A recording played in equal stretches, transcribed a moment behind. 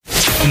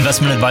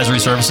Investment advisory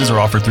services are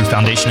offered through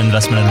Foundation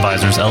Investment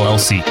Advisors,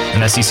 LLC,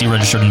 an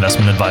SEC-registered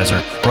investment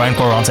advisor. Brian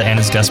Quaranta and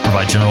his guests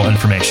provide general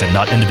information,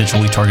 not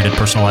individually targeted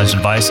personalized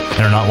advice, and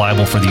are not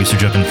liable for the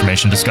usage of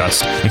information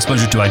discussed.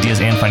 Exposure to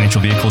ideas and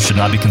financial vehicles should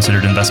not be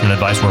considered investment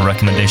advice or a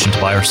recommendation to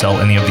buy or sell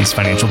any of these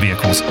financial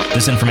vehicles.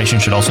 This information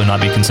should also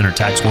not be considered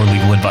tax or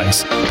legal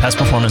advice. Past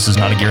performance is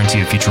not a guarantee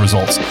of future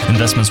results.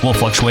 Investments will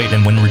fluctuate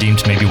and when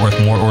redeemed may be worth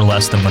more or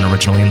less than when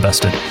originally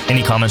invested.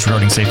 Any comments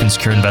regarding safe and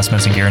secure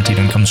investments and guaranteed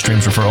income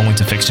streams refer only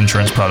to fixed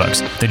insurance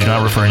products. They do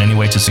not refer in any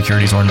way to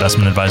securities or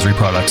investment advisory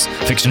products.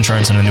 Fixed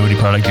insurance and annuity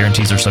product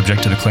guarantees are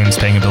subject to the claims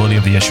paying ability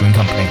of the issuing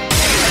company.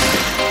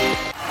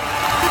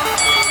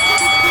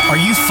 Are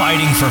you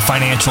fighting for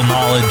financial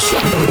knowledge?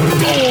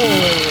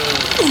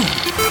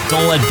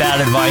 Don't let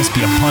bad advice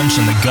be a punch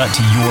in the gut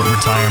to your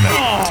retirement.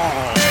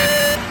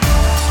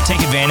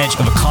 Take advantage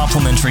of a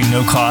complimentary,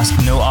 no-cost,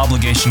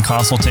 no-obligation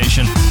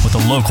consultation with a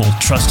local,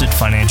 trusted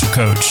financial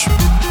coach.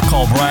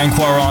 Call Brian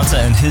Quaranta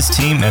and his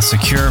team at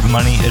Secure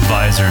Money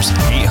Advisors,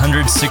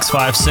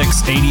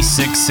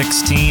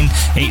 800-656-8616,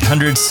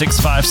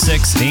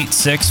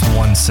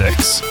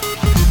 800-656-8616.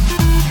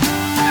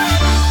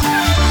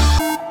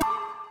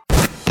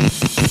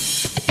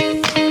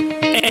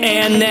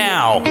 And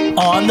now,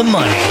 on the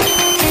money.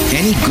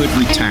 Any good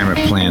retirement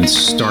plan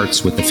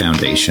starts with the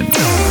foundation.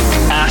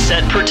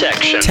 Asset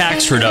protection,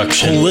 tax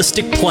reduction,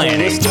 holistic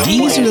planning.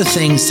 These are the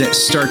things that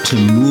start to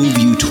move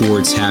you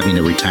towards having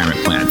a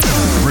retirement plan.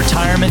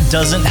 Retirement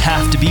doesn't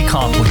have to be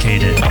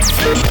complicated.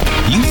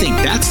 You think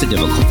that's the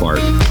difficult part.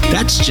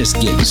 That's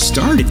just getting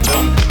started.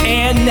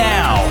 And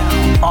now,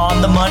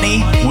 on the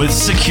money with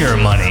Secure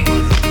Money.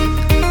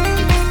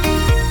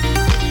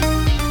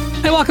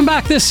 Hey, welcome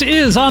back. This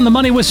is On the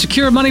Money with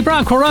Secure Money.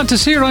 Brian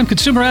Quaranta's here. I'm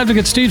consumer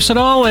advocate Steve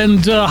Siddall.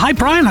 And hi,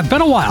 Brian. It's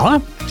been a while, huh?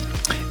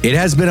 It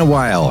has been a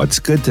while. It's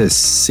good to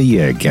see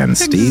you again,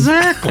 Steve.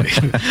 Exactly.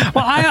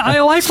 Well, I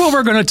like what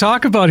we're going to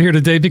talk about here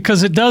today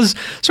because it does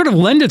sort of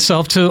lend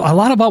itself to a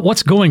lot about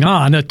what's going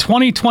on. A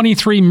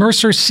 2023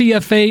 Mercer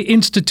CFA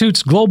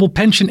Institute's Global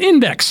Pension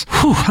Index.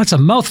 Whew, that's a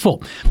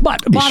mouthful.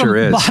 But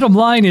bottom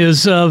line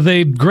is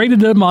they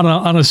graded them on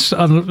a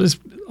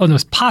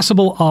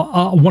possible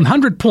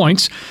 100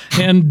 points,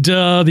 and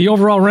the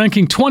overall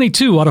ranking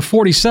 22 out of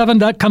 47.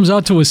 That comes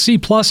out to a C+.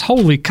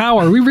 Holy cow,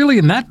 are we really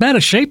in that bad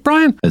a shape,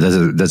 Brian?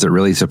 Does it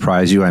really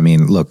surprise you? I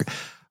mean, look,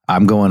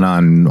 I'm going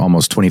on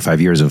almost 25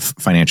 years of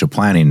financial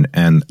planning,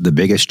 and the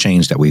biggest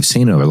change that we've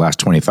seen over the last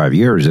 25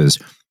 years is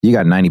you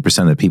got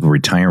 90% of the people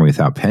retiring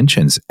without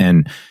pensions,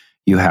 and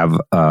you have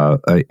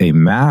a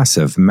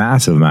massive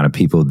amount of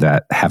people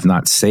that have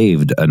not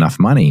saved enough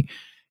money.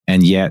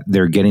 And yet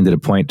they're getting to the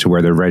point to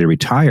where they're ready to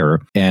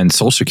retire, and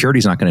Social Security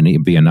is not going to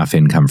be enough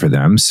income for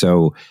them.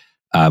 So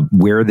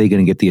where are they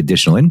going to get the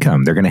additional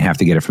income? They're going to have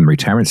to get it from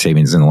retirement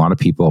savings. And a lot of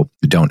people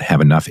don't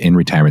have enough in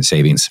retirement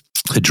savings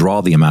to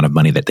draw the amount of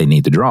money that they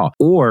need to draw.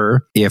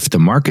 Or if the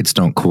markets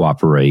don't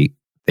cooperate,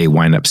 they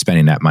wind up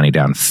spending that money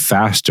down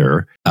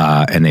faster,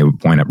 and they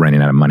wind up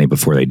running out of money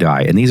before they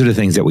die. And these are the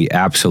things that we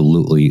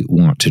absolutely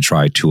want to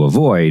try to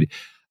avoid.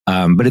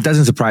 But it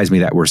doesn't surprise me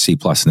that we're C+ in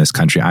this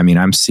country. I mean,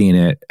 I'm seeing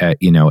it at,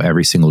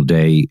 every single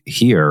day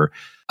here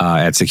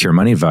at Secure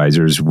Money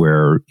Advisors,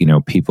 where,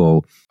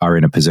 people are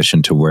in a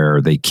position to where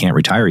they can't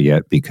retire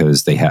yet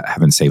because they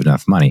haven't saved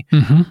enough money.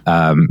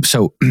 Mm-hmm.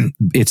 So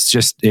it's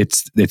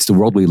the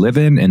world we live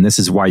in. And this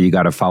is why you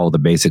got to follow the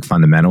basic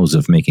fundamentals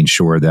of making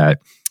sure that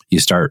you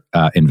start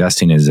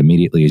investing as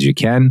immediately as you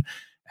can.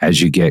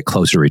 As you get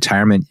closer to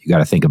retirement, you got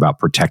to think about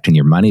protecting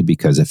your money,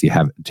 because if you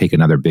take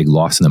another big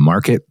loss in the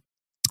market,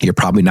 you're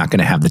probably not going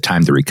to have the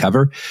time to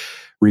recover.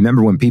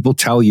 Remember, when people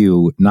tell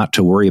you not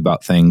to worry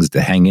about things,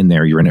 to hang in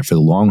there, you're in it for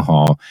the long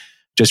haul.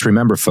 Just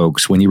remember,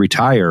 folks, when you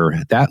retire,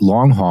 that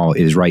long haul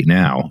is right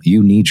now.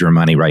 You need your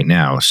money right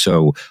now.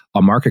 So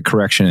a market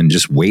correction and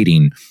just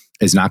waiting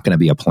is not going to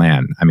be a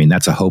plan. I mean,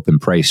 that's a hope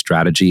and pray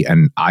strategy.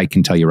 And I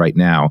can tell you right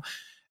now,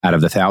 out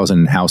of the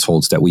 1,000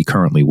 households that we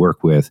currently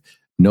work with,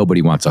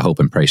 nobody wants a hope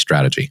and pray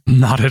strategy.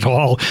 Not at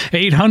all.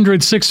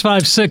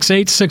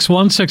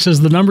 800-656-8616 is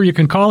the number you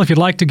can call if you'd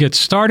like to get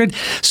started.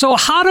 So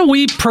how do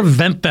we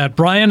prevent that,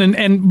 Brian?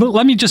 And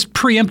let me just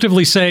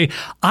preemptively say,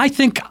 I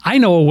think I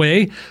know a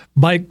way.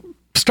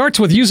 Starts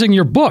with using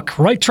your book,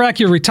 Right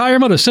Track Your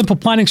Retirement, a simple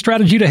planning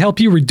strategy to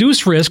help you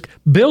reduce risk,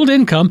 build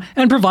income,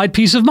 and provide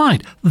peace of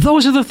mind.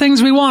 Those are the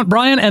things we want,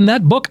 Brian, and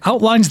that book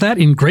outlines that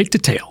in great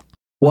detail.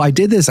 Well, I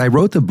did this. I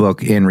wrote the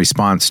book in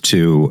response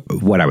to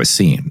what I was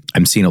seeing.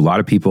 I'm seeing a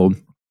lot of people,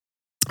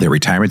 their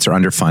retirements are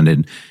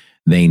underfunded.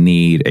 They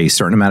need a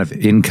certain amount of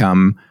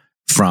income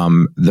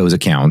from those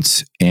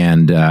accounts.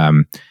 And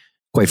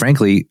quite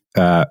frankly,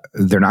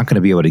 they're not going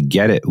to be able to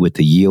get it with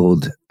the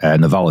yield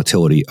and the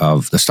volatility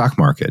of the stock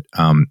market.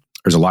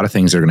 There's a lot of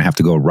things that are going to have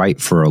to go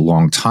right for a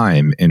long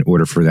time in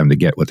order for them to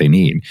get what they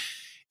need.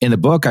 In the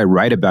book, I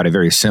write about a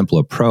very simple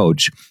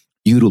approach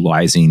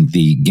utilizing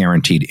the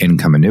guaranteed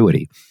income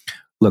annuity.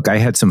 Look, I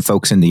had some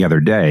folks in the other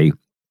day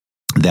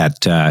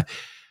that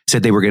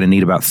said they were going to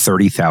need about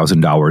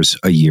 $30,000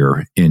 a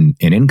year in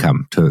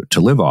income to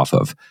live off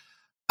of.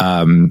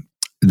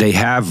 they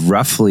have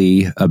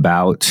roughly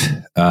about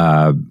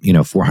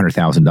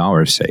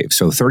 $400,000 saved.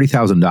 So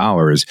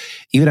 $30,000,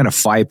 even at a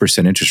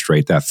 5% interest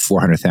rate, that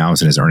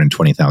 $400,000 is earning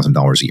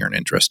 $20,000 a year in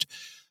interest.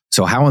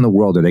 So how in the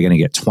world are they going to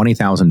get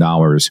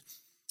 $20,000?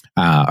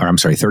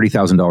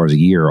 $30,000 a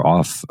year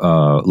off,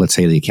 let's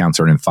say the account's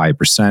earning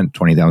 5%,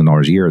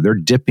 $20,000 a year, they're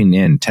dipping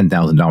in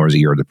 $10,000 a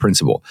year of the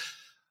principal.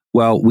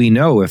 Well, we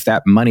know if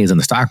that money is in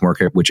the stock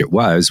market, which it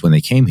was when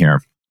they came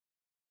here,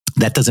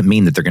 that doesn't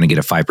mean that they're going to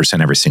get a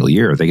 5% every single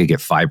year. They could get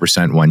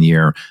 5% one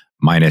year,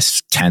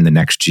 minus 10 the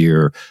next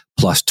year,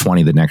 plus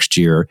 20 the next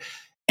year.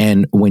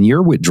 And when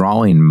you're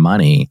withdrawing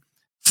money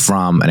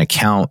from an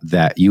account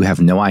that you have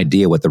no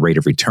idea what the rate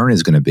of return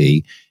is going to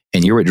be,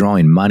 and you're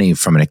withdrawing money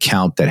from an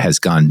account that has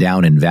gone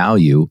down in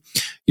value,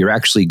 you're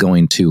actually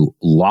going to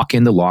lock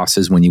in the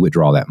losses when you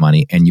withdraw that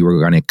money, and you are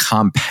going to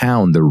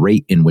compound the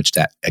rate in which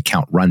that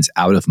account runs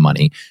out of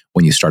money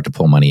when you start to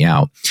pull money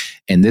out.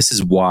 And this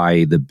is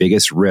why the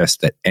biggest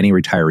risk that any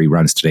retiree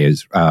runs today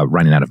is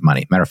running out of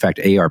money. Matter of fact,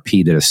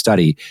 AARP did a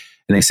study,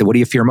 and they said, what do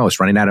you fear most,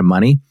 running out of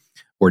money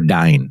or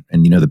dying?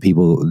 And the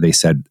people, they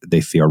said they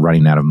fear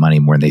running out of money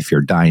more than they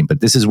fear dying. But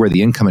this is where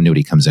the income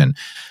annuity comes in.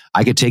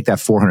 I could take that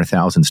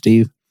 $400,000,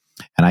 Steve,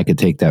 and I could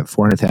take that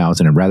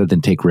 $400,000, and rather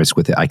than take risk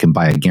with it, I can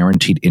buy a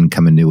guaranteed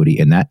income annuity,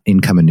 and that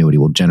income annuity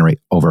will generate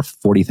over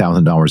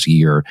 $40,000 a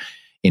year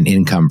in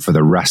income for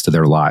the rest of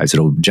their lives.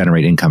 It'll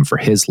generate income for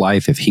his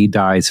life if he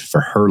dies,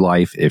 for her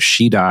life if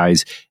she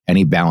dies.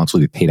 Any balance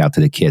will be paid out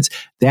to the kids.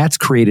 That's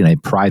creating a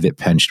private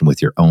pension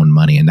with your own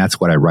money, and that's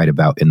what I write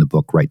about in the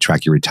book, Right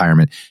Track Your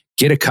Retirement.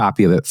 Get a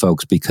copy of it,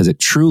 folks, because it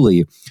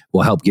truly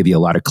will help give you a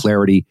lot of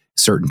clarity,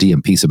 certainty,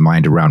 and peace of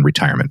mind around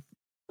retirement.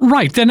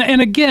 Right.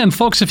 And again,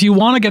 folks, if you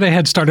want to get a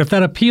head start, if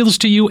that appeals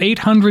to you,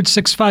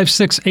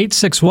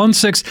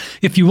 800-656-8616.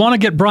 If you want to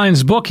get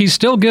Brian's book, he's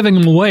still giving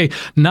them away.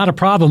 Not a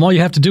problem. All you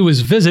have to do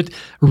is visit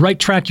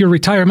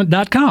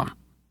righttrackyourretirement.com.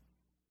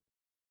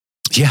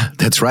 Yeah,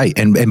 that's right.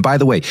 And by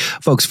the way,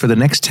 folks, for the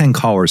next 10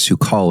 callers who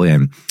call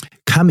in,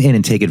 come in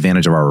and take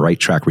advantage of our Right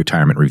Track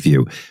Retirement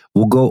Review.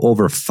 We'll go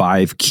over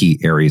 5 key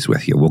areas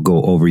with you. We'll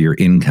go over your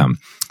income.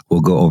 We'll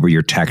go over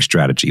your tax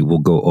strategy. We'll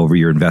go over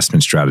your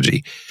investment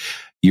strategy,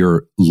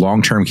 your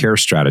long-term care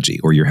strategy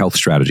or your health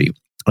strategy,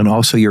 and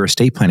also your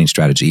estate planning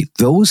strategy.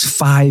 Those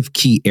 5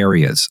 key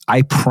areas,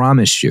 I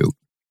promise you,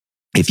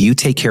 if you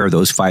take care of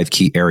those 5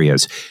 key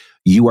areas,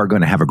 you are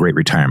going to have a great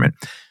retirement.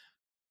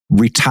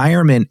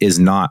 Retirement is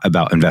not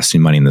about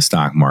investing money in the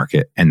stock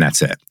market, and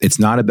that's it. It's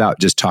not about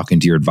just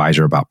talking to your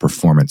advisor about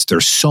performance.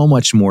 There's so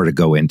much more to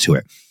go into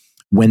it.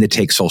 When to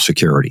take Social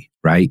Security,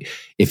 right?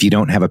 If you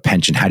don't have a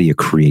pension, how do you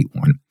create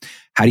one?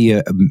 How do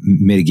you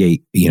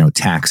mitigate,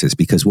 taxes?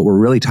 Because what we're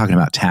really talking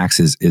about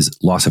taxes is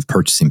loss of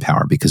purchasing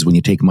power. Because when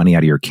you take money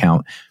out of your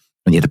account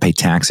and you have to pay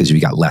taxes,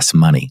 you got less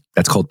money.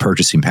 That's called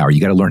purchasing power.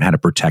 You got to learn how to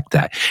protect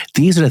that.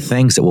 These are the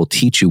things that we'll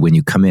teach you when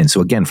you come in.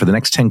 So again, for the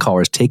next 10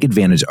 callers, take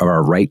advantage of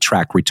our Right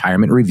Track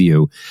Retirement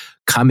Review.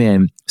 Come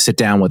in, sit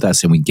down with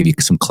us, and we can give you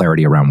some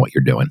clarity around what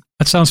you're doing.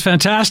 That sounds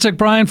fantastic,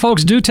 Brian.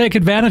 Folks, do take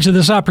advantage of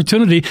this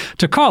opportunity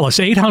to call us,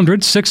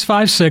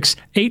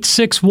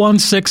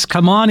 800-656-8616.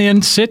 Come on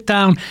in, sit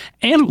down,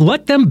 and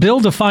let them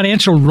build a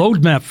financial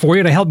roadmap for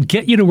you to help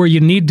get you to where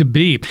you need to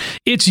be.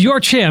 It's your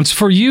chance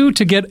for you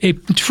to get a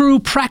true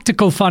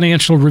practical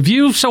financial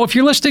review. So if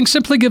you're listening,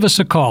 simply give us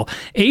a call,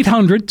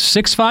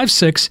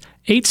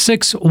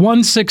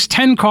 800-656-8616.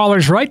 10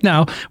 callers right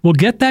now will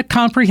get that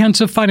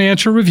comprehensive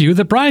financial review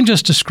that Brian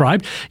just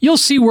described. You'll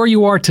see where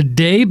you are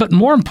today, but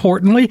more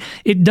importantly,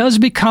 it does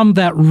become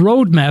that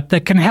roadmap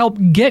that can help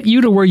get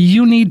you to where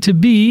you need to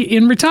be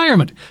in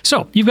retirement.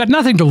 So you've got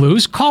nothing to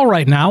lose. Call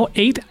right now,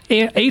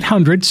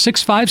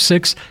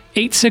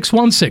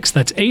 800-656-8616.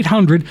 That's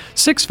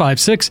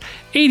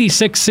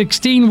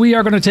 800-656-8616. We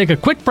are going to take a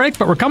quick break,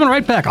 but we're coming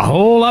right back. A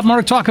whole lot more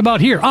to talk about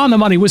here on The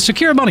Money with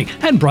Secure Money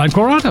and Brian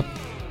Quaranta.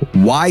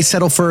 Why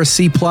settle for a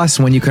C+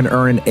 when you can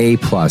earn an A+?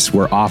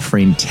 We're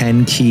offering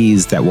 10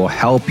 keys that will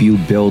help you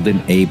build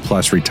an A+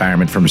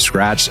 retirement from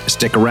scratch.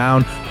 Stick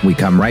around. When we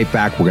come right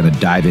back, we're going to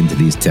dive into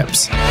these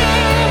tips.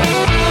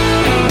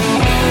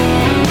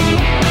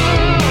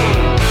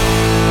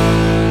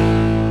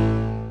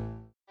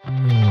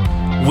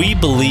 We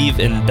believe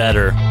in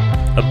better.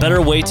 A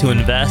better way to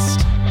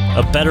invest,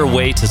 a better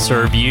way to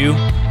serve you,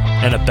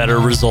 and a better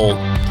result.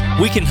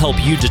 We can help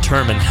you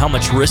determine how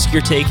much risk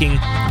you're taking,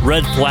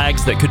 red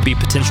flags that could be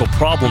potential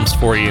problems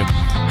for you,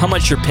 how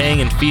much you're paying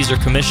in fees or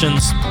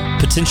commissions,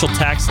 potential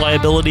tax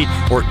liability,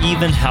 or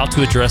even how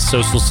to address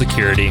Social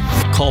Security.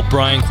 Call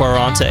Brian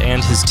Quaranta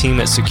and his team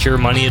at Secure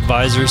Money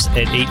Advisors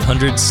at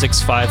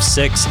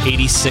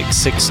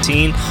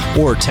 800-656-8616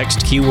 or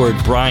text keyword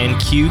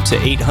BrianQ to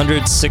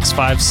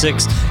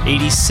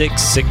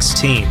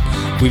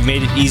 800-656-8616. We've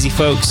made it easy,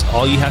 folks.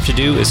 All you have to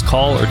do is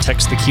call or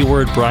text the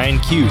keyword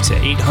BrianQ to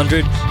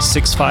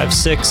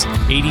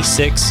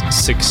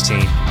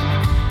 800-656-8616.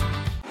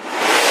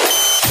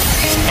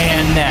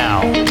 And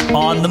now,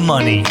 On the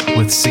Money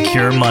with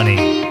Secure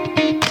Money.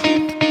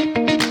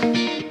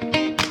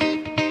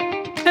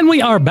 And we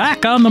are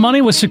back on the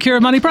money with Secure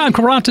Money. Brian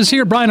Quaranta is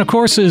here. Brian, of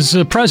course, is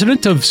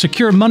president of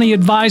Secure Money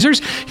Advisors.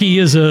 He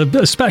is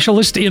a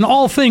specialist in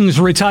all things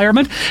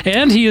retirement,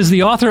 and he is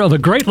the author of a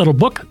great little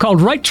book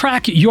called Right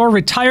Track Your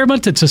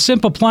Retirement. It's a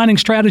simple planning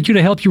strategy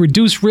to help you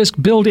reduce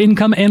risk, build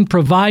income, and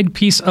provide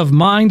peace of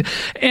mind.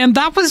 And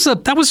that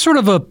was sort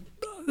of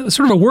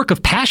a work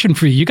of passion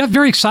for you. You got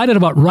very excited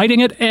about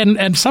writing it,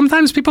 and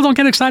sometimes people don't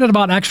get excited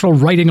about actual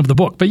writing of the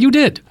book, but you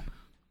did.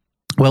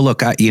 Well,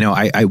 look, I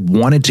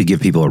wanted to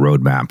give people a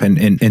roadmap,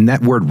 and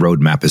that word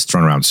roadmap is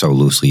thrown around so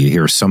loosely. You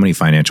hear so many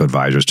financial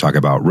advisors talk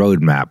about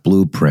roadmap,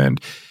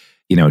 blueprint,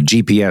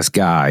 GPS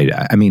guide.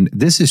 I mean,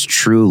 this is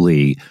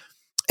truly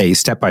a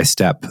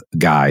step-by-step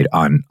guide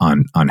on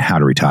how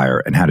to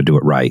retire and how to do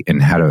it right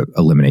and how to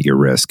eliminate your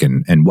risk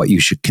and what you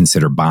should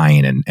consider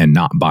buying and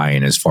not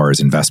buying as far as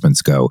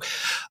investments go.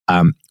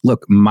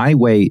 Look, my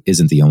way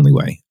isn't the only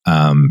way.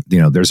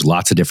 There's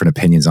lots of different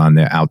opinions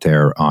out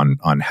there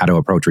on how to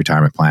approach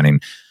retirement planning.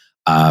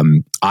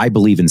 I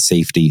believe in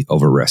safety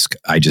over risk.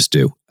 I just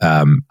do.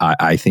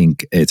 I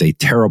think it's a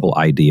terrible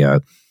idea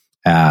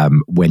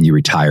when you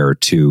retire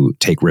to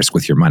take risk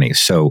with your money.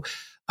 So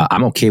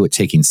I'm okay with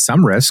taking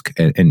some risk,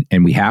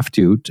 and we have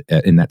to,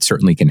 and that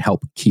certainly can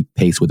help keep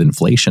pace with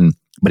inflation,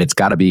 but it's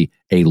got to be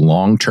a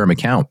long-term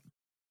account.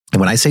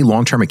 And when I say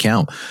long-term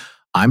account,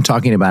 I'm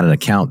talking about an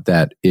account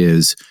that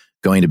is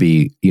going to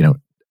be,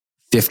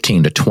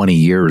 15 to 20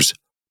 years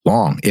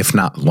long, if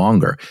not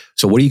longer.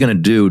 So what are you going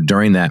to do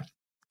during that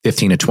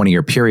 15 to 20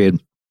 year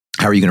period?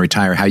 How are you going to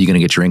retire? How are you going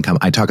to get your income?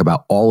 I talk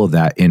about all of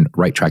that in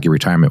Right Track Your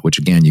Retirement, which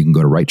again, you can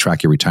go to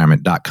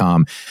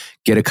righttrackyourretirement.com,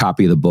 get a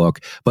copy of the book.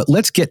 But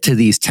let's get to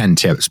these 10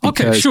 tips.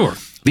 Okay, sure.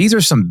 These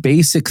are some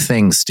basic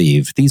things,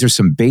 Steve. These are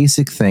some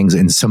basic things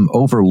and some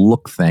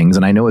overlooked things.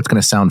 And I know it's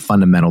going to sound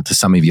fundamental to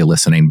some of you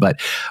listening,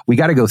 but we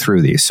got to go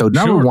through these. So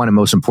number one, and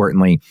most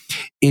importantly,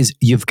 is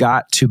you've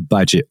got to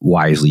budget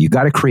wisely. You've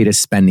got to create a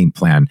spending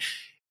plan.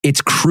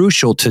 It's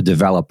crucial to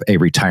develop a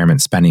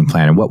retirement spending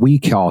plan. And what we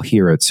call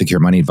here at Secure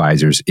Money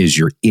Advisors is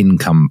your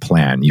income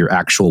plan, your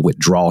actual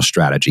withdrawal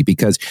strategy,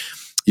 because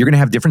you're going to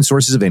have different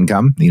sources of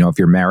income. If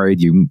you're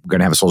married, you're going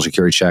to have a Social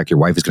Security check. Your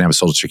wife is going to have a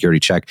Social Security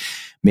check.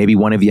 Maybe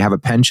one of you have a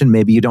pension.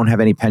 Maybe you don't have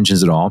any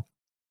pensions at all.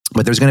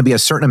 But there's going to be a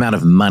certain amount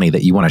of money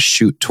that you want to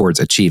shoot towards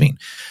achieving.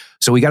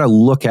 So we got to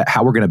look at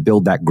how we're going to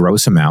build that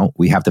gross amount.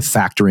 We have to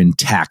factor in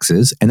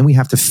taxes, and then we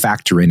have to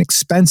factor in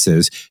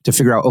expenses to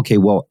figure out, okay,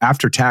 well,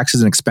 after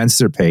taxes and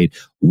expenses are paid,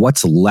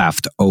 what's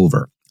left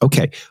over?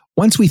 Okay,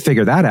 once we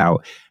figure that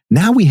out,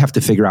 now we have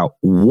to figure out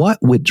what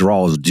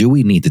withdrawals do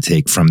we need to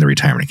take from the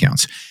retirement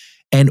accounts?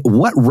 And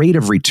what rate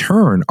of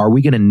return are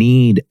we going to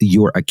need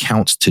your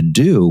accounts to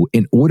do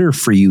in order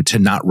for you to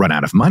not run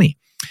out of money?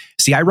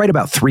 See, I write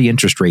about 3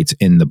 interest rates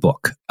in the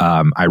book.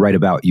 I write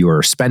about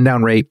your spend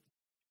down rate,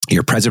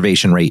 your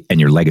preservation rate, and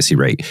your legacy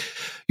rate.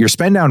 Your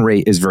spend down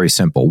rate is very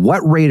simple.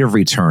 What rate of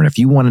return, if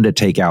you wanted to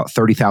take out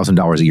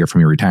 $30,000 a year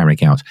from your retirement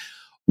account,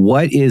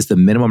 what is the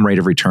minimum rate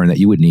of return that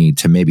you would need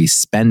to maybe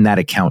spend that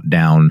account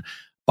down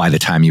by the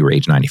time you were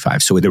age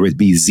 95? So there would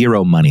be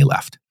zero money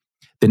left.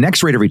 The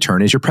next rate of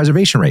return is your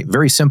preservation rate.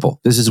 Very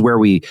simple. This is where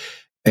we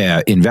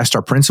invest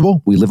our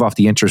principal. We live off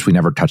the interest. We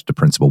never touch the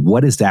principal.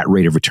 What does that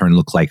rate of return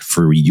look like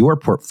for your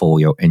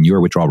portfolio and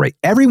your withdrawal rate?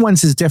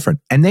 Everyone's is different.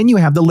 And then you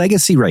have the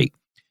legacy rate.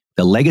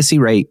 The legacy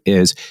rate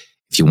is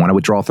if you want to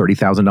withdraw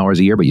 $30,000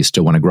 a year, but you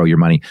still want to grow your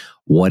money,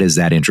 what does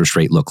that interest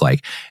rate look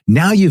like?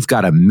 Now you've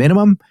got a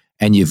minimum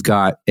and you've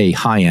got a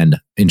high-end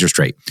interest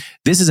rate.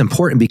 This is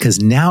important because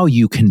now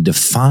you can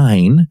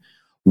define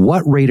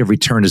what rate of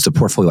return does the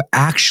portfolio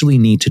actually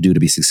need to do to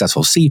be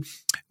successful. See,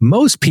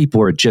 most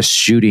people are just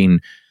shooting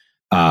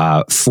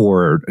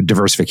for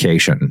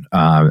diversification,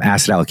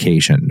 asset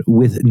allocation,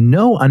 with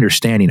no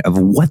understanding of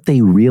what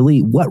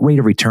rate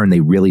of return they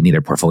really need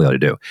their portfolio to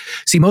do.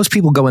 See, most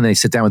people go and they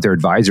sit down with their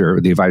advisor.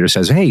 The advisor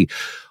says, hey,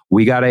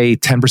 we got a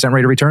 10%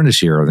 rate of return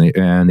this year.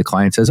 And the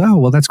client says, oh,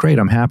 well, that's great.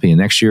 I'm happy. And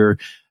next year,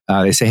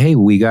 they say, hey,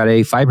 we got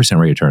a 5% rate of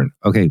return.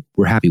 Okay,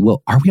 we're happy.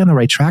 Well, are we on the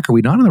right track? Or are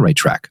we not on the right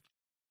track?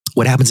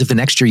 What happens if the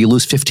next year you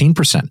lose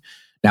 15%?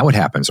 Now what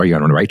happens? Are you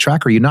on the right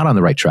track or are you not on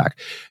the right track?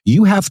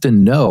 You have to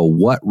know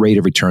what rate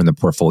of return the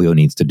portfolio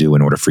needs to do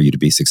in order for you to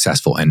be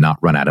successful and not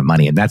run out of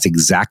money. And that's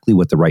exactly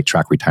what the Right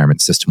Track Retirement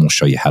System will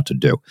show you how to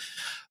do.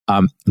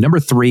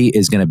 Number 3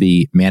 is going to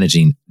be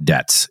managing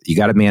debts. You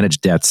got to manage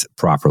debts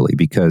properly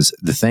because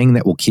the thing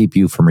that will keep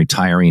you from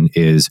retiring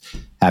is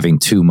having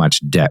too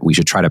much debt. We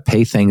should try to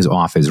pay things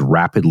off as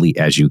rapidly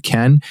as you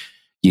can.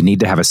 You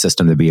need to have a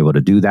system to be able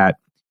to do that.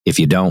 If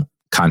you don't,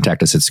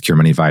 contact us at Secure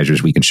Money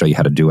Advisors. We can show you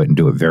how to do it and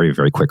do it very,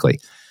 very quickly.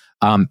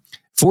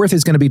 4th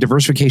is going to be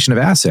diversification of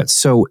assets.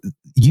 So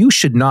you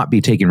should not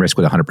be taking risk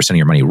with 100% of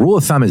your money. Rule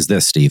of thumb is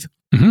this, Steve.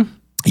 Mm-hmm.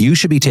 You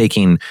should be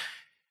taking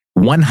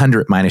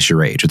 100 minus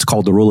your age. It's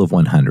called the rule of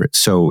 100.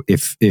 So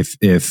if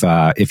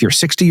you're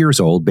 60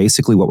 years old,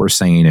 basically what we're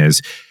saying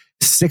is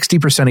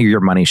 60% of your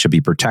money should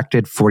be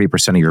protected.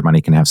 40% of your money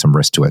can have some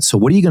risk to it. So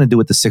what are you going to do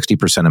with the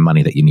 60% of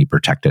money that you need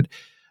protected?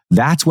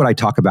 That's what I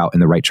talk about in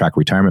the Right Track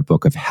Retirement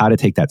book of how to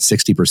take that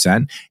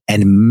 60%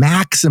 and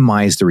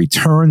maximize the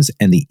returns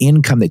and the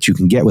income that you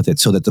can get with it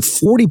so that the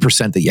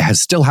 40% that you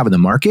still have in the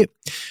market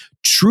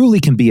truly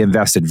can be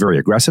invested very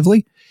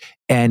aggressively,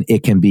 and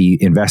it can be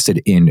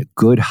invested in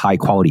good, high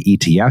quality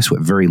ETFs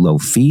with very low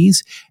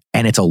fees.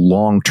 And it's a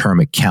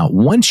long-term account.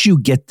 Once you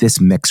get this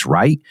mix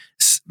right,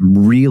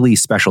 really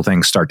special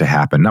things start to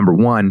happen. Number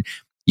one,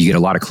 you get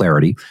a lot of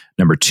clarity.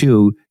 Number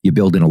two, you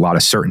build in a lot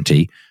of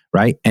certainty,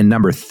 right? And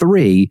number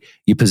three,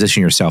 you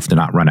position yourself to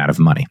not run out of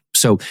money.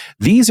 So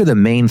these are the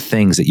main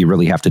things that you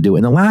really have to do.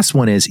 And the last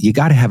one is you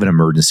got to have an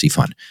emergency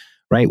fund,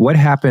 right? What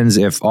happens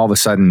if all of a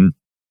sudden,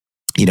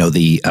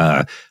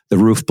 the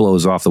roof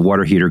blows off, the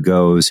water heater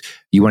goes,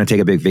 you want to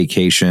take a big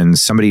vacation,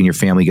 somebody in your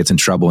family gets in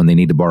trouble and they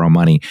need to borrow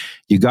money.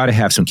 You got to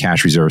have some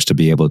cash reserves to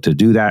be able to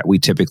do that. We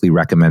typically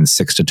recommend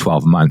 6 to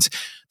 12 months.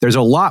 There's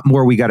a lot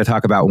more we got to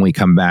talk about when we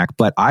come back,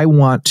 but I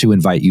want to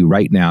invite you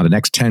right now, the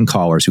next 10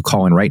 callers who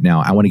call in right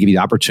now, I want to give you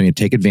the opportunity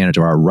to take advantage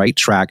of our Right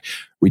Track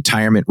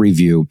Retirement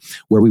Review,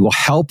 where we will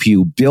help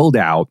you build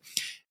out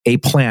a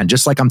plan,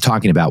 just like I'm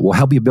talking about. We'll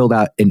help you build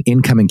out an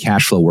income and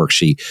cash flow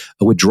worksheet,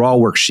 a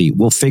withdrawal worksheet.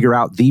 We'll figure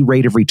out the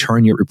rate of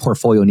return your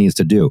portfolio needs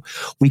to do.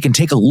 We can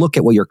take a look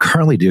at what you're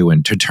currently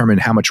doing to determine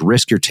how much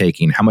risk you're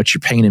taking, how much you're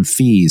paying in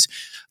fees,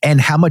 and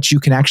how much you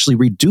can actually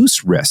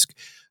reduce risk.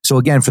 So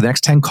again, for the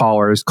next 10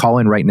 callers, call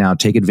in right now,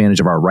 take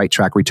advantage of our Right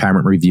Track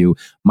Retirement Review.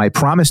 My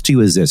promise to you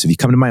is this: if you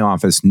come to my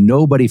office,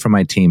 nobody from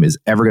my team is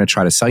ever going to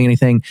try to sell you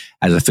anything.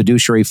 As a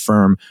fiduciary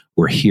firm,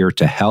 we're here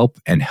to help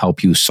and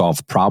help you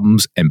solve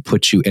problems and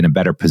put you in a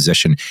better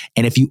position.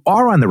 And if you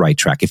are on the right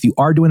track, if you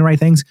are doing the right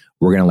things,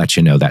 we're going to let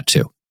you know that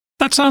too.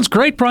 That sounds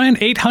great, Brian.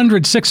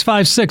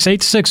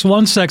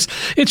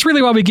 800-656-8616. It's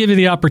really why we give you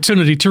the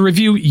opportunity to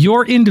review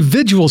your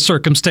individual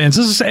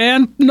circumstances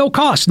and no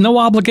cost, no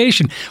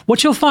obligation.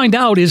 What you'll find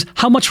out is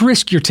how much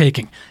risk you're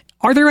taking.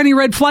 Are there any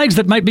red flags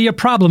that might be a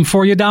problem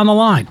for you down the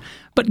line?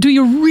 But do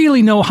you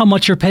really know how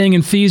much you're paying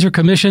in fees or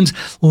commissions?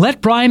 Let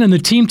Brian and the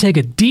team take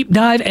a deep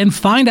dive and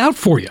find out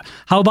for you.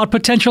 How about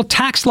potential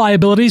tax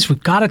liabilities?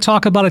 We've got to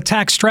talk about a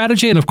tax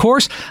strategy and, of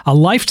course, a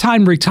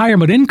lifetime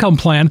retirement income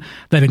plan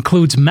that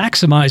includes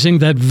maximizing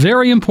that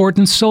very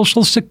important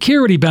Social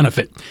Security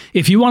benefit.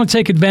 If you want to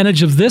take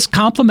advantage of this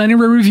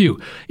complimentary review,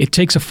 it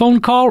takes a phone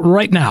call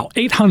right now.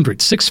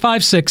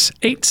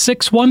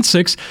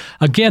 800-656-8616.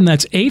 Again,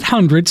 that's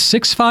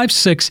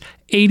 800-656-8616.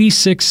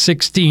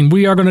 8616.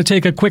 We are going to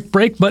take a quick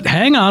break, but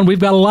hang on. We've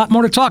got a lot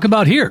more to talk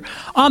about here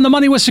on The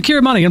Money with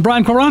Secure Money and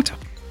Brian Quaranta.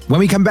 When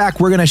we come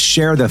back, we're going to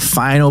share the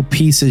final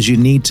pieces you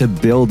need to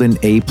build an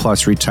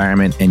A-plus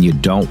retirement, and you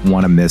don't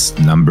want to miss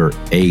number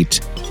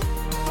 8.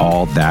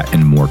 All that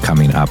and more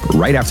coming up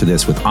right after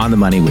this with On the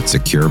Money with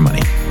Secure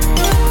Money.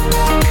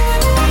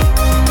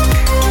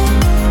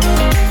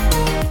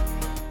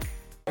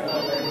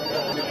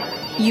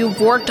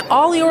 You've worked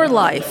all your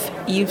life,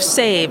 you've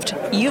saved,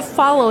 you've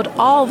followed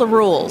all the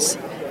rules.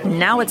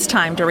 Now it's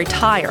time to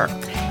retire.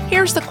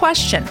 Here's the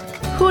question: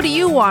 who do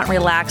you want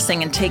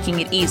relaxing and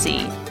taking it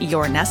easy,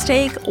 your nest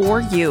egg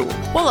or you?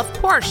 Well, of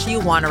course you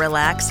want to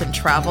relax and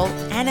travel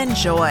and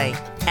enjoy.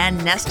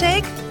 And nest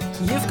egg?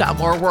 You've got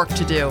more work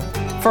to do.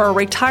 For a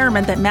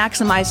retirement that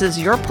maximizes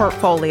your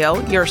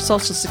portfolio, your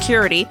Social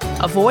Security,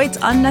 avoids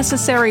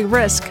unnecessary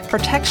risk,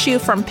 protects you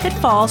from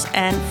pitfalls,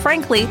 and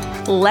frankly,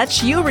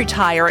 lets you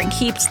retire and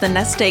keeps the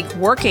nest egg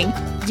working,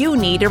 you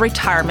need a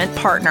retirement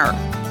partner.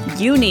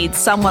 You need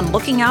someone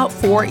looking out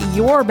for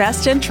your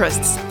best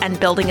interests and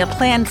building a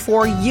plan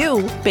for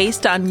you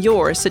based on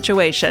your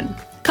situation.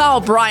 Call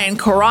Brian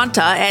Quaranta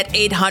at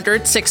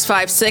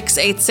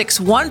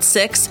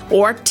 800-656-8616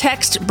 or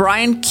text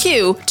Brian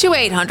Q to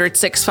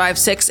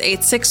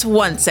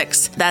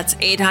 800-656-8616. That's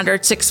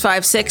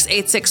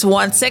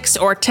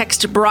 800-656-8616 or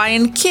text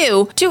Brian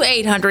Q to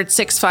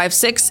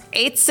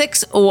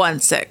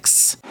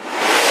 800-656-8616.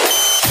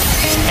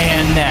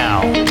 And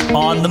now,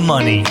 On the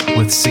Money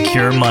with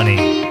Secure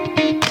Money.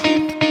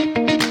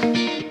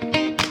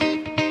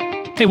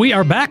 Hey, we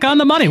are back on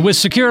the money with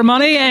Secure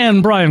Money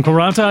and Brian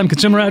Quaranta. I'm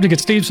consumer advocate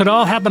Steve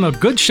Siddall. Having a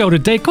good show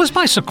today. It goes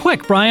by so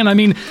quick, Brian. I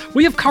mean,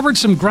 we have covered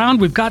some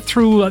ground. We've got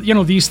through,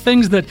 these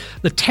things the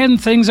 10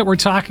 things that we're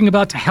talking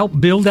about to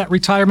help build that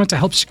retirement, to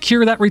help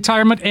secure that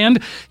retirement.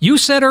 And you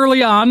said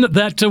early on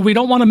that we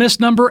don't want to miss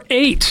number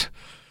 8.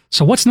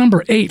 So what's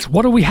number 8?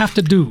 What do we have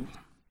to do?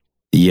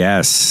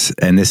 Yes,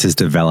 and this is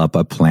develop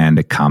a plan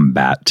to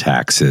combat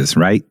taxes,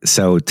 right?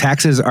 So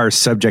taxes are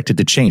subjected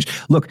to change.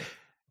 Look,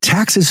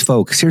 taxes,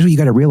 folks, here's what you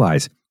got to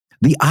realize.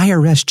 The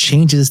IRS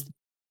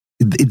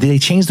they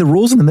change the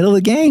rules in the middle of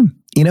the game.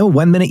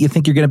 One minute you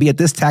think you're going to be at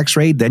this tax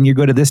rate, then you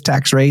go to this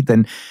tax rate.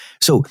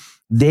 So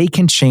they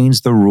can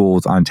change the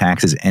rules on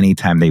taxes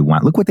anytime they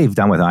want. Look what they've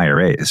done with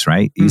IRAs,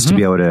 right? You used to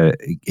be able to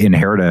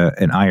inherit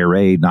an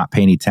IRA, not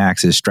pay any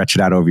taxes, stretch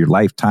it out over your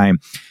lifetime.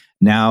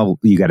 Now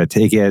you got to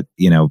take it,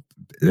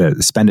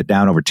 spend it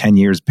down over 10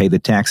 years, pay the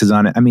taxes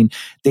on it. I mean,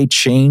 they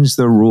changed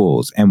the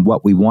rules. And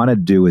what we want to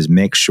do is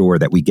make sure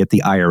that we get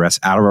the IRS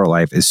out of our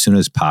life as soon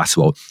as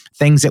possible.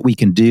 Things that we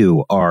can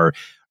do are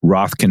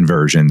Roth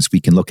conversions. We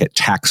can look at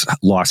tax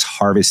loss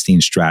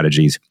harvesting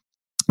strategies.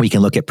 We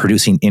can look at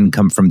producing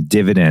income from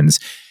dividends,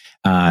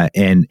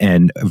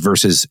 and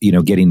versus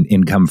getting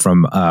income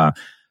from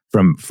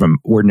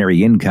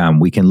ordinary income.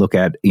 We can look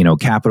at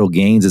capital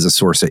gains as a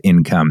source of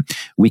income.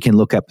 We can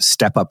look up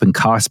step up in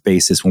cost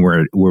basis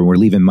when we're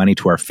leaving money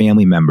to our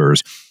family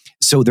members.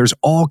 So there's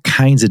all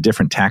kinds of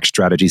different tax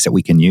strategies that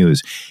we can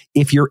use.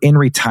 If you're in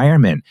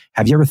retirement,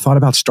 have you ever thought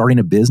about starting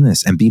a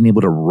business and being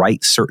able to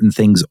write certain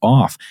things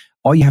off?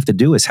 All you have to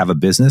do is have a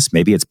business.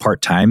 Maybe it's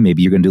part-time.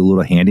 Maybe you're going to do a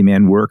little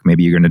handyman work.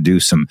 Maybe you're going to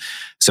do some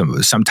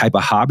type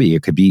of hobby.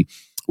 It could be,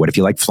 what if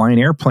you like flying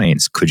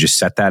airplanes? Could you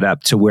set that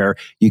up to where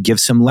you give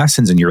some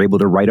lessons and you're able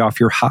to write off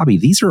your hobby?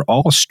 These are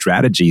all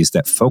strategies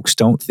that folks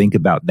don't think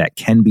about that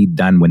can be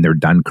done when they're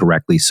done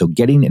correctly. So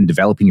getting and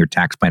developing your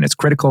tax plan is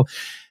critical.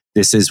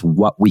 This is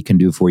what we can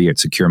do for you at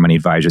Secure Money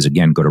Advisors.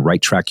 Again, go to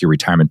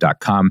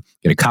righttrackyourretirement.com.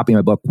 Get a copy of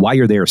my book. While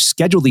you're there,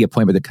 schedule the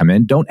appointment to come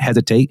in. Don't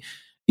hesitate.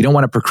 You don't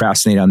want to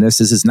procrastinate on this.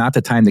 This is not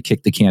the time to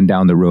kick the can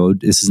down the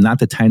road. This is not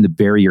the time to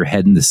bury your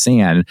head in the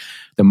sand.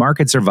 The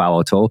markets are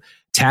volatile.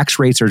 Tax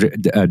rates are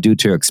due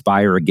to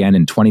expire again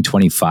in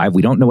 2025.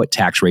 We don't know what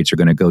tax rates are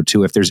going to go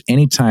to. If there's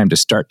any time to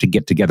start to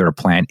get together a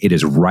plan, it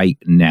is right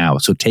now.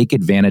 So take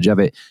advantage of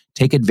it.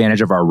 Take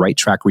advantage of our Right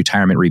Track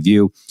Retirement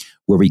Review,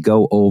 where we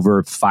go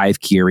over 5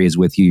 key areas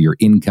with you: your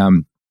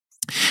income,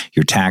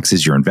 your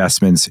taxes, your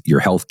investments,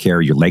 your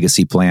healthcare, your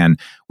legacy plan.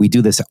 We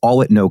do this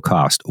all at no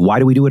cost. Why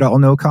do we do it all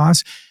at no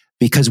cost?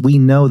 Because we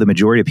know the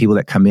majority of people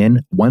that come in,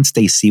 once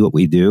they see what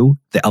we do,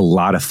 that a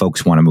lot of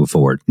folks want to move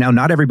forward. Now,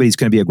 not everybody's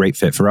going to be a great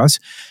fit for us.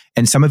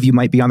 And some of you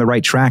might be on the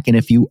right track. And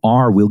if you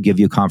are, we'll give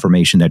you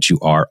confirmation that you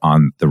are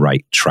on the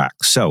right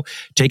track. So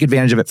take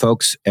advantage of it,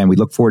 folks. And we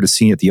look forward to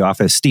seeing you at the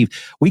office. Steve,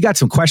 we got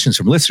some questions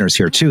from listeners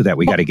here too that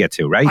we got to get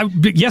to, right?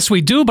 Yes, we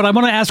do. But I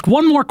want to ask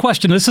one more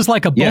question. This is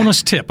like a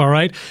bonus tip. All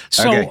right.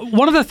 So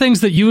one of the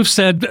things that you've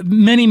said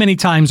many, many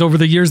times over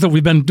the years that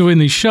we've been doing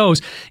these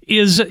shows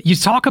is you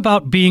talk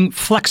about being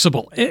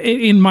flexible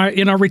in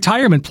our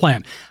retirement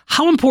plan.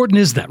 How important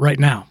is that right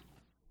now?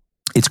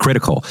 It's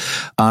critical.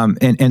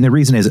 And the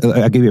reason is,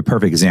 I'll give you a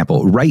perfect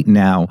example. Right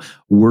now,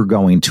 we're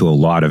going to a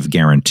lot of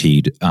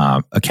guaranteed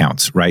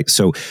accounts, right?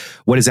 So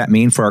what does that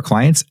mean for our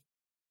clients?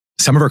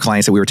 Some of our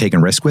clients that we were taking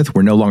risk with,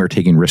 we're no longer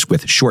taking risk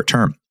with short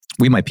term.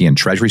 We might be in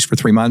treasuries for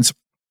 3 months.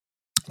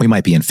 We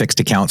might be in fixed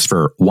accounts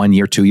for 1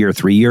 year, 2 year,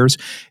 3 years,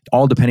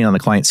 all depending on the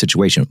client's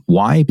situation.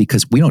 Why?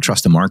 Because we don't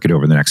trust the market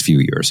over the next few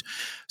years.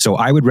 So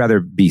I would rather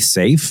be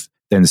safe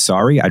than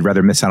sorry. I'd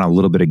rather miss out on a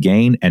little bit of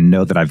gain and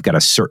know that I've got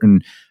a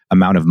certain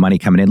amount of money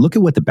coming in. Look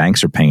at what the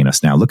banks are paying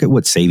us now. Look at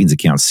what savings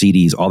accounts,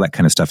 CDs, all that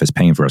kind of stuff is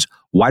paying for us.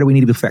 Why do we need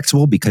to be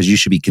flexible? Because you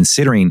should be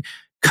considering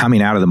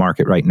coming out of the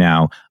market right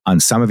now on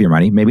some of your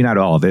money, maybe not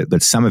all of it,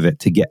 but some of it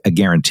to get a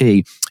guarantee.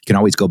 You can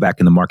always go back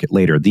in the market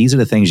later. These are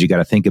the things you got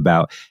to think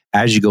about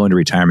as you go into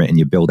retirement and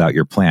you build out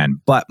your plan.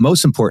 But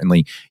most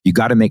importantly, you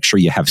got to make sure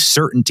you have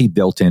certainty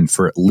built in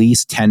for at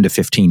least 10 to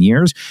 15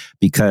 years,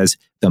 because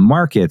the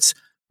markets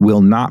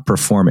will not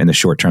perform in the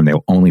short term.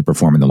 They'll only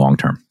perform in the long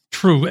term.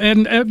 True.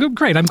 And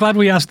great. I'm glad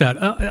we asked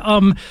that.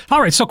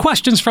 All right. So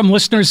questions from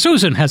listeners.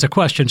 Susan has a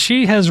question.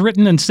 She has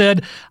written and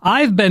said,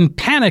 I've been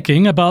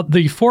panicking about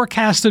the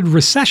forecasted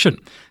recession.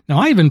 Now,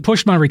 I even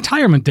pushed my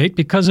retirement date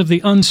because of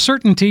the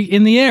uncertainty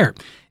in the air.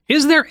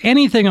 Is there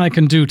anything I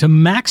can do to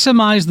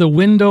maximize the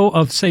window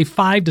of, say,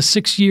 5 to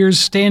 6 years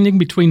standing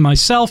between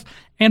myself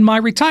and my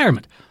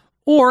retirement?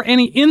 Or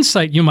any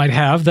insight you might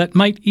have that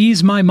might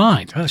ease my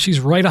mind? She's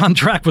right on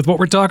track with what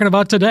we're talking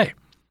about today.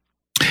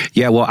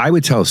 Yeah, well, I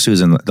would tell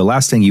Susan, the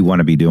last thing you want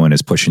to be doing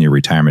is pushing your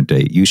retirement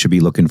date. You should be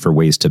looking for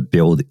ways to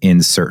build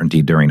in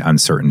certainty during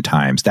uncertain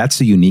times. That's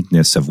the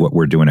uniqueness of what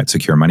we're doing at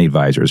Secure Money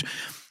Advisors.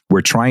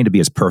 We're trying to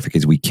be as perfect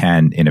as we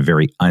can in a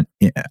very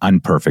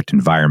unperfect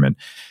environment.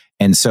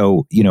 And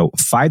so,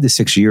 5 to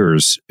 6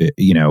 years,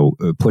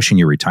 pushing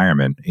your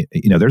retirement,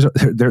 there's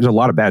a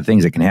lot of bad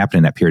things that can happen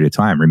in that period of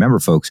time. Remember,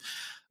 folks,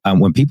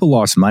 when people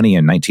lost money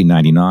in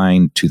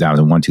 1999,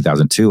 2001,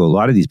 2002, a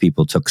lot of these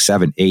people took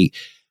 7, 8,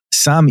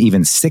 some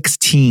even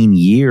 16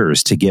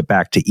 years to get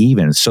back to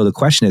even. So the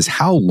question is,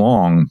 how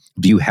long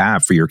do you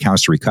have for your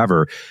accounts to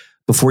recover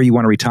before you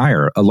want to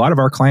retire? A lot of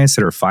our clients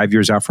that are 5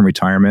 years out from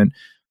retirement,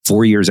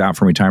 4 years out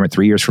from retirement,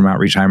 3 years from out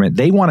retirement,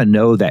 they want to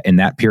know that in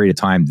that period of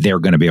time, they're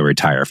going to be able to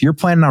retire. If you're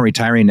planning on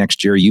retiring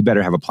next year, you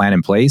better have a plan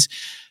in place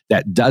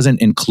that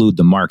doesn't include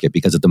the market,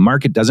 because if the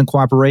market doesn't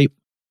cooperate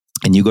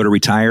and you go to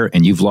retire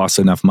and you've lost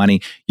enough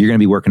money, you're going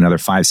to be working another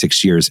 5,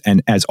 6 years.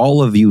 And as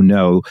all of you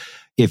know,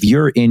 if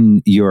you're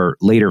in your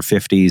later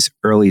 50s,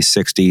 early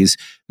 60s,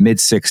 mid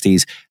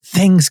 60s,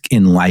 things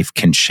in life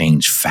can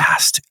change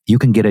fast. You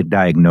can get a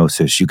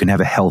diagnosis. You can have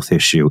a health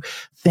issue.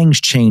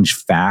 Things change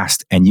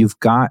fast, and you've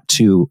got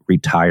to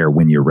retire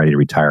when you're ready to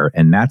retire.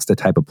 And that's the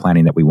type of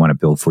planning that we want to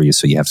build for you,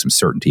 so you have some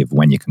certainty of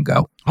when you can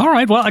go. All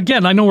right. Well,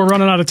 again, I know we're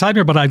running out of time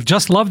here, but I've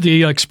just loved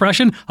the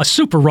expression, a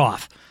super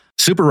Roth.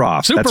 Super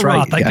Roth. Super That's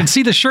Roth. right. I can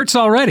see the shirts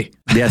already.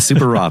 Yeah,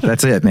 Super Roth.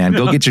 That's it, man.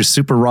 Go get your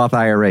Super Roth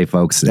IRA,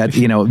 folks. That,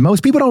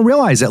 most people don't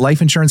realize that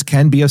life insurance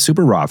can be a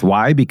Super Roth.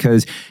 Why?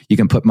 Because you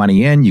can put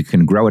money in, you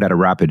can grow it at a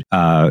rapid,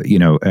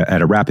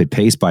 at a rapid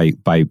pace by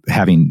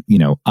having,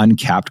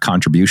 uncapped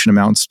contribution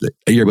amounts that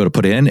you're able to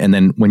put in. And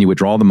then when you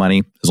withdraw the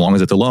money, as long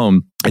as it's a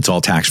loan, it's all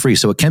tax-free.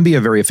 So it can be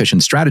a very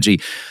efficient strategy.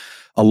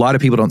 A lot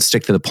of people don't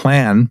stick to the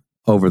plan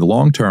over the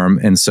long term.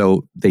 And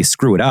so they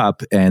screw it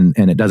up and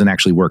it doesn't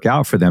actually work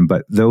out for them.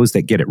 But those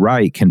that get it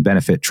right can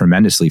benefit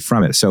tremendously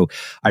from it. So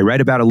I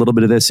read about a little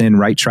bit of this in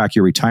Right Track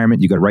Your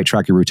Retirement. You go to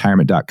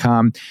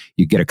righttrackyourretirement.com.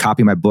 You get a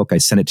copy of my book. I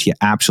send it to you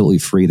absolutely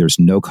free. There's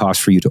no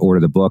cost for you to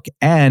order the book.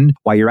 And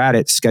while you're at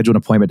it, schedule an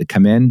appointment to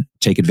come in,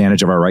 take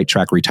advantage of our Right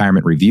Track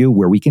Retirement Review,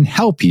 where we can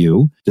help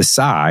you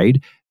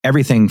decide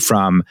everything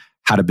from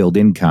how to build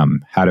income,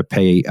 how to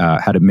pay,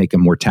 how to make a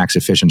more tax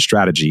efficient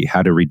strategy,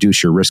 how to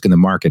reduce your risk in the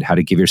market, how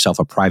to give yourself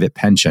a private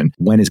pension,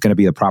 when is going to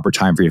be the proper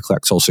time for you to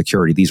collect Social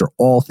Security. These are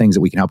all things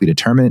that we can help you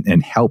determine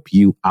and help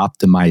you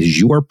optimize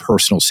your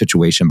personal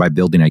situation by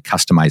building a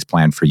customized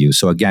plan for you.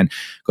 So again,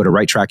 go to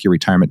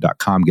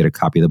righttrackyourretirement.com, get a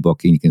copy of the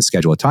book, and you can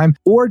schedule a time,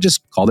 or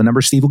just call the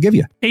number Steve will give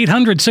you.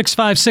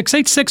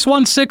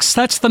 800-656-8616.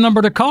 That's the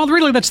number to call.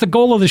 Really, that's the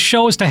goal of the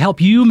show, is to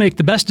help you make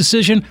the best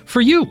decision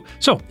for you.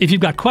 So if you've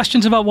got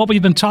questions about what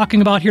we've been talking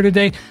about here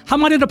today, how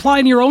might it apply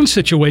in your own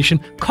situation?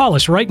 Call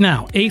us right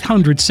now,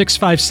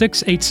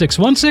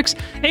 800-656-8616,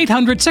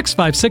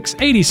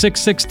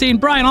 800-656-8616.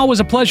 Brian,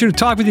 always a pleasure to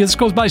talk with you. This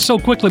goes by so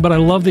quickly, but I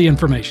love the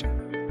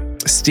information.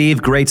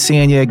 Steve, great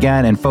seeing you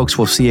again. And folks,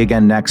 we'll see you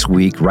again next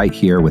week right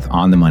here with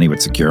On the Money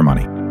with Secure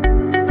Money.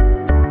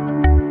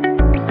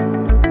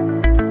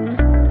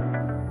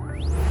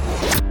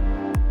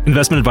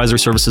 Investment advisory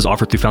services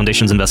offered through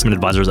Foundations Investment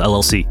Advisors,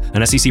 LLC,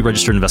 an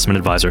SEC-registered investment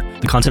advisor.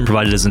 The content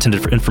provided is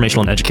intended for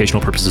informational and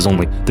educational purposes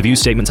only. The views,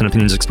 statements, and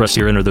opinions expressed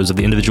herein are those of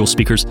the individual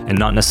speakers and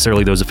not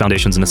necessarily those of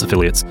Foundations and its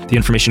affiliates. The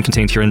information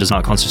contained herein does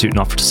not constitute an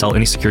offer to sell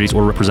any securities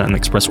or represent an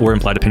express or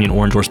implied opinion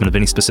or endorsement of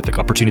any specific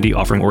opportunity,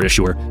 offering, or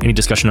issuer. Any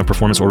discussion of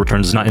performance or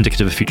returns is not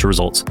indicative of future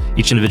results.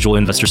 Each individual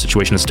investor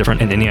situation is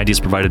different, and any ideas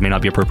provided may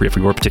not be appropriate for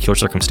your particular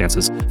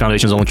circumstances.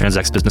 Foundations only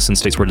transacts business in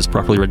states where it is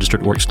properly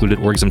registered or excluded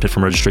or exempted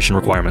from registration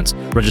requirements.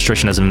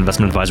 Registration as an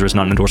investment advisor is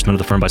not an endorsement of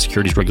the firm by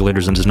securities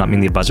regulators and does not mean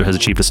the advisor has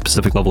achieved a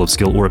specific level of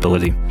skill or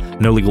ability.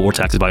 No legal or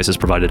tax advice is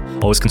provided.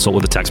 Always consult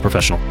with a tax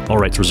professional. All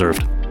rights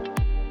reserved.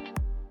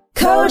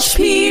 Coach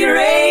P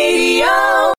Radio.